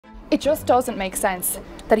It just doesn't make sense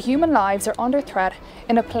that human lives are under threat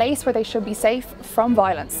in a place where they should be safe from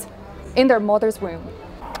violence, in their mother's womb.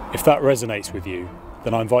 If that resonates with you,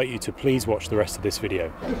 then I invite you to please watch the rest of this video.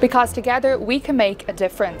 Because together we can make a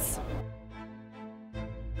difference.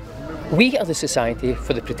 We are the Society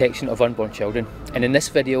for the Protection of Unborn Children, and in this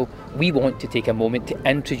video we want to take a moment to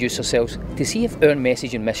introduce ourselves to see if our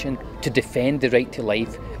message and mission to defend the right to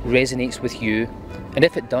life resonates with you, and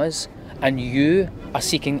if it does, and you are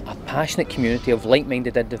seeking a passionate community of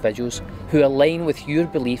like-minded individuals who align with your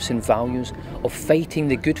beliefs and values of fighting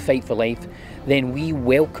the good fight for life, then we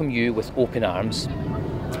welcome you with open arms.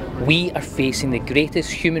 We are facing the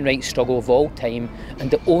greatest human rights struggle of all time,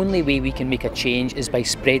 and the only way we can make a change is by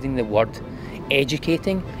spreading the word,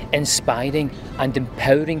 educating, inspiring and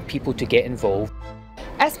empowering people to get involved.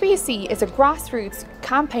 SPUC is a grassroots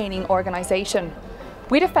campaigning organisation.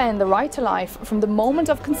 We defend the right to life from the moment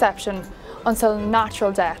of conception until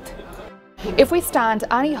natural death. If we stand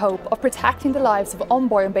any hope of protecting the lives of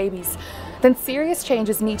unborn babies, then serious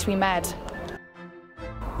changes need to be made.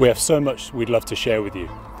 We have so much we'd love to share with you,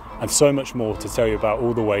 and so much more to tell you about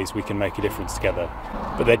all the ways we can make a difference together,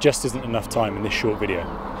 but there just isn't enough time in this short video.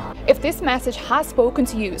 If this message has spoken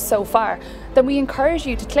to you so far, then we encourage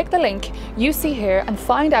you to click the link you see here and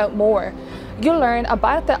find out more. You'll learn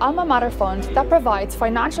about the Alma Mater Fund that provides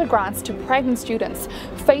financial grants to pregnant students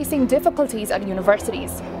facing difficulties at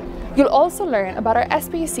universities. You'll also learn about our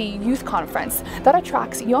SPUC Youth Conference that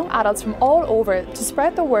attracts young adults from all over to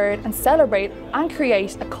spread the word and celebrate and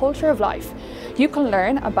create a culture of life. You can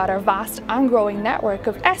learn about our vast and growing network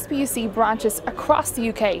of SPUC branches across the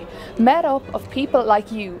UK, made up of people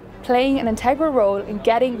like you, playing an integral role in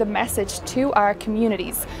getting the message to our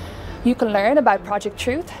communities. You can learn about Project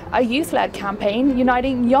Truth, a youth-led campaign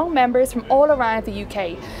uniting young members from all around the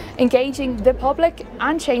UK, engaging the public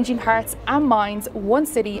and changing hearts and minds one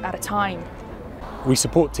city at a time. We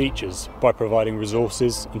support teachers by providing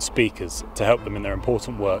resources and speakers to help them in their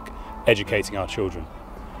important work educating our children.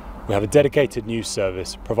 We have a dedicated news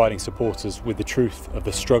service providing supporters with the truth of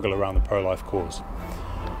the struggle around the pro-life cause.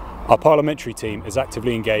 Our parliamentary team is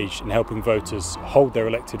actively engaged in helping voters hold their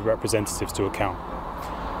elected representatives to account.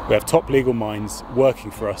 We have top legal minds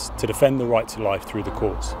working for us to defend the right to life through the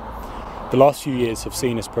courts. The last few years have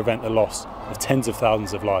seen us prevent the loss of tens of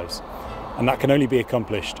thousands of lives, and that can only be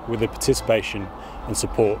accomplished with the participation and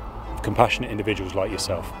support of compassionate individuals like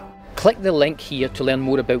yourself. Click the link here to learn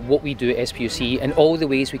more about what we do at SPUC and all the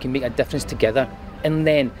ways we can make a difference together, and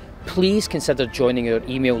then please consider joining our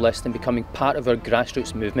email list and becoming part of our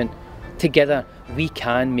grassroots movement. Together we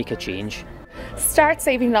can make a change. Start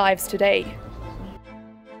saving lives today.